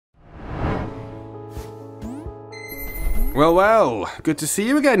Well, well, good to see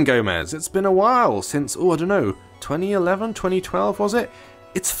you again, Gomez. It's been a while since, I don't know, 2011, 2012 was it?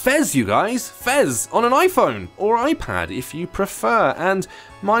 It's Fez, you guys! Fez on an iPhone or iPad if you prefer, and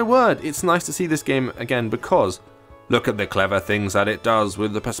my word, it's nice to see this game again because look at the clever things that it does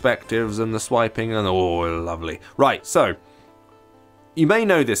with the perspectives and the swiping and oh, lovely. Right, so you may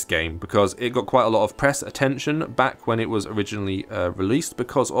know this game because it got quite a lot of press attention back when it was originally released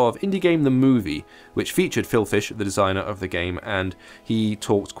because of Indie Game the Movie, which featured Phil Fish, the designer of the game, and he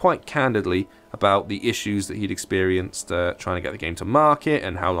talked quite candidly about the issues that he'd experienced trying to get the game to market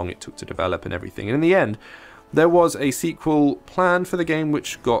and how long it took to develop and everything. And in the end, there was a sequel planned for the game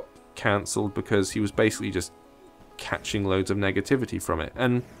which got cancelled because he was basically just catching loads of negativity from it.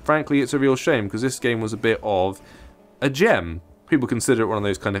 And frankly, it's a real shame because this game was a bit of a gem. People consider it one of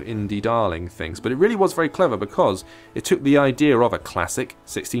those kind of indie darling things, but it really was very clever because it took the idea of a classic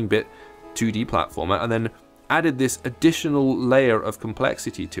 16-bit 2D platformer and then added this additional layer of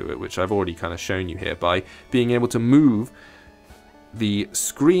complexity to it, which I've already kind of shown you here by being able to move the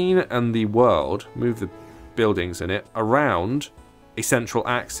screen and the world, move the buildings in it around a central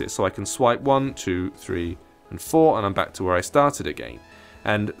axis. So I can swipe 1, 2, 3, and 4, and I'm back to where I started again.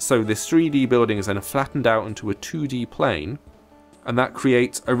 And so this 3D building is then flattened out into a 2D plane, and that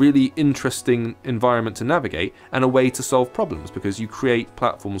creates a really interesting environment to navigate and a way to solve problems because you create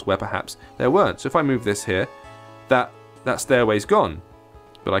platforms where perhaps there weren't. So if I move this here, that stairway's gone,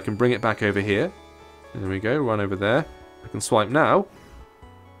 but I can bring it back over here. There we go, run over there. I can swipe now.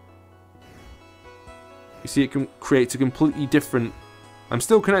 You see it can create a completely different... I'm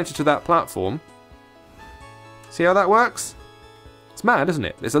still connected to that platform. See how that works? It's mad, isn't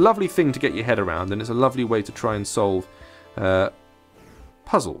it? It's a lovely thing to get your head around, and it's a lovely way to try and solve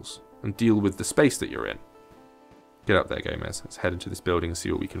puzzles and deal with the space that you're in. Get up there, Gomez. Let's head into this building and see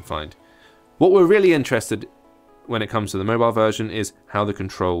what we can find. What we're really interested when it comes to the mobile version is how the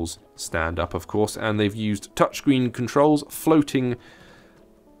controls stand up, of course, and they've used touchscreen controls, floating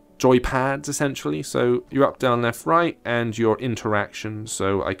joypads essentially. So you're up, down, left, right, and your interaction.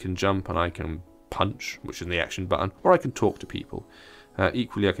 So I can jump and I can punch, which is the action button, or I can talk to people.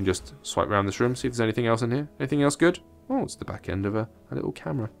 Equally, I can just swipe around this room, see if there's anything else in here. Anything else good? Oh, it's the back end of a little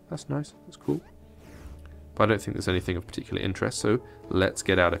camera. That's nice. That's cool. But I don't think there's anything of particular interest, so let's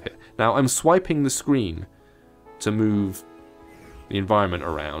get out of here. Now, I'm swiping the screen to move the environment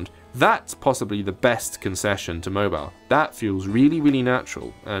around. That's possibly the best concession to mobile. That feels really, really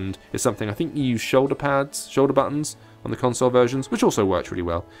natural, and it's something I think you use shoulder pads, shoulder buttons on the console versions, which also works really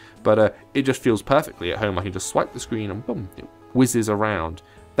well. But it just feels perfectly at home. I can just swipe the screen and boom, it whizzes around.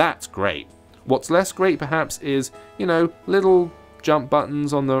 That's great. What's less great, perhaps, is, you know, little jump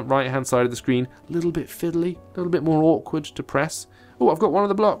buttons on the right-hand side of the screen. A little bit fiddly, a little bit more awkward to press. Oh, I've got one of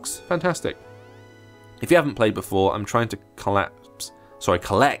the blocks. Fantastic. If you haven't played before, I'm trying to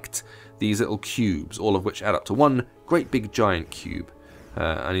collect these little cubes, all of which add up to one great big giant cube.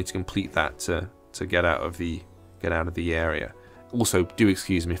 I need to complete that to get out of the area. Also, do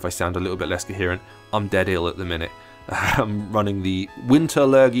excuse me if I sound a little bit less coherent. I'm dead ill at the minute. I'm running the winter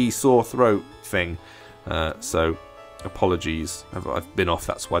lurgy sore throat thing, so apologies. I've been off,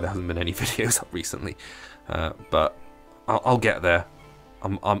 that's why there hasn't been any videos up recently, but I'll get there.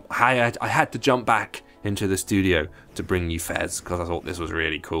 I had to jump back into the studio to bring you Fez because I thought this was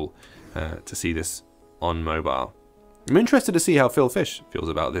really cool to see this on mobile. I'm interested to see how Phil Fish feels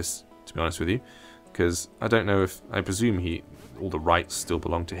about this, to be honest with you, because I don't know if, I presume all the rights still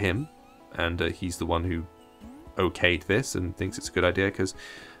belong to him, and he's the one who okayed this and thinks it's a good idea, because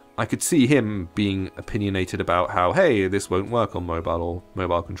I could see him being opinionated about how, hey, this won't work on mobile, or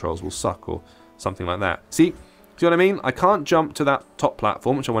mobile controls will suck, or something like that. See what I mean? I can't jump to that top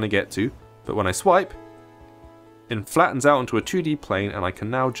platform, which I want to get to, but when I swipe, it flattens out onto a 2D plane, and I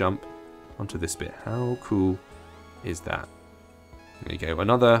can now jump onto this bit. How cool is that? There you go,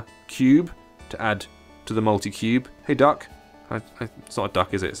 another cube to add to the multi-cube. Hey, duck. It's not a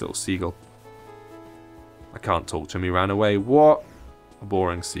duck, is it? It's a little seagull. I can't talk to him, he ran away. What a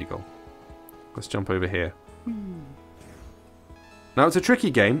boring seagull. Let's jump over here. Now, it's a tricky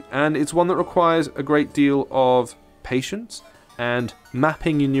game, and it's one that requires a great deal of patience and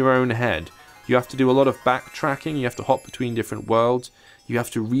mapping in your own head. You have to do a lot of backtracking, you have to hop between different worlds, you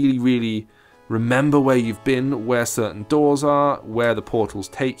have to really, really remember where you've been, where certain doors are, where the portals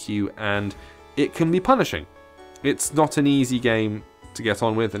take you, and it can be punishing. It's not an easy game to get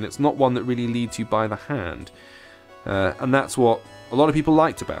on with, and it's not one that really leads you by the hand. And that's what a lot of people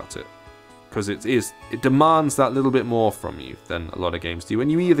liked about it, because it demands that little bit more from you than a lot of games do,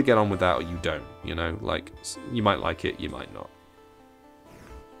 and you either get on with that or you don't, you know, like, you might like it, you might not.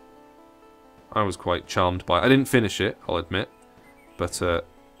 I was quite charmed by it. I didn't finish it, I'll admit, but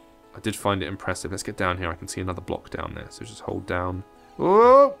I did find it impressive. Let's get down here. I can see another block down there, so just hold down.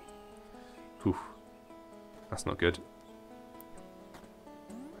 Oh! Whew. That's not good.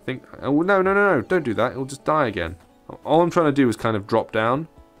 I think... Oh, no. Don't do that. It'll just die again. All I'm trying to do is kind of drop down.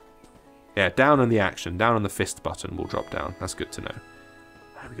 Yeah, down on the action. Down on the fist button will drop down. That's good to know.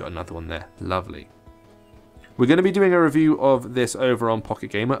 We got another one there. Lovely. We're going to be doing a review of this over on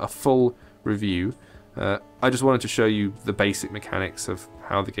Pocket Gamer, a full review. I just wanted to show you the basic mechanics of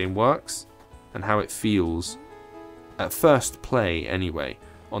how the game works and how it feels at first play anyway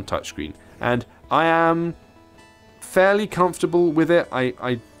on touchscreen. And I am fairly comfortable with it.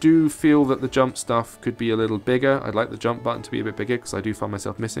 I do feel that the jump stuff could be a little bigger. I'd like the jump button to be a bit bigger because I do find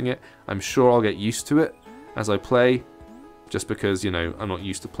myself missing it. I'm sure I'll get used to it as I play, just because, you know, I'm not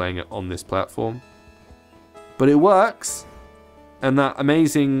used to playing it on this platform. But it works, and that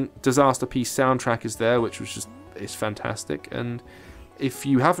amazing Disaster Piece soundtrack is there, which was just, it's fantastic. And if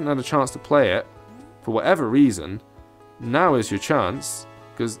you haven't had a chance to play it, for whatever reason, now is your chance,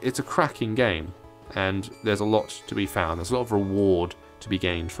 because it's a cracking game, and there's a lot to be found. There's a lot of reward to be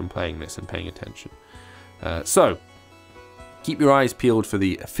gained from playing this and paying attention. So, keep your eyes peeled for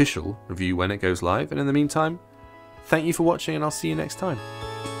the official review when it goes live, and in the meantime, thank you for watching, and I'll see you next time.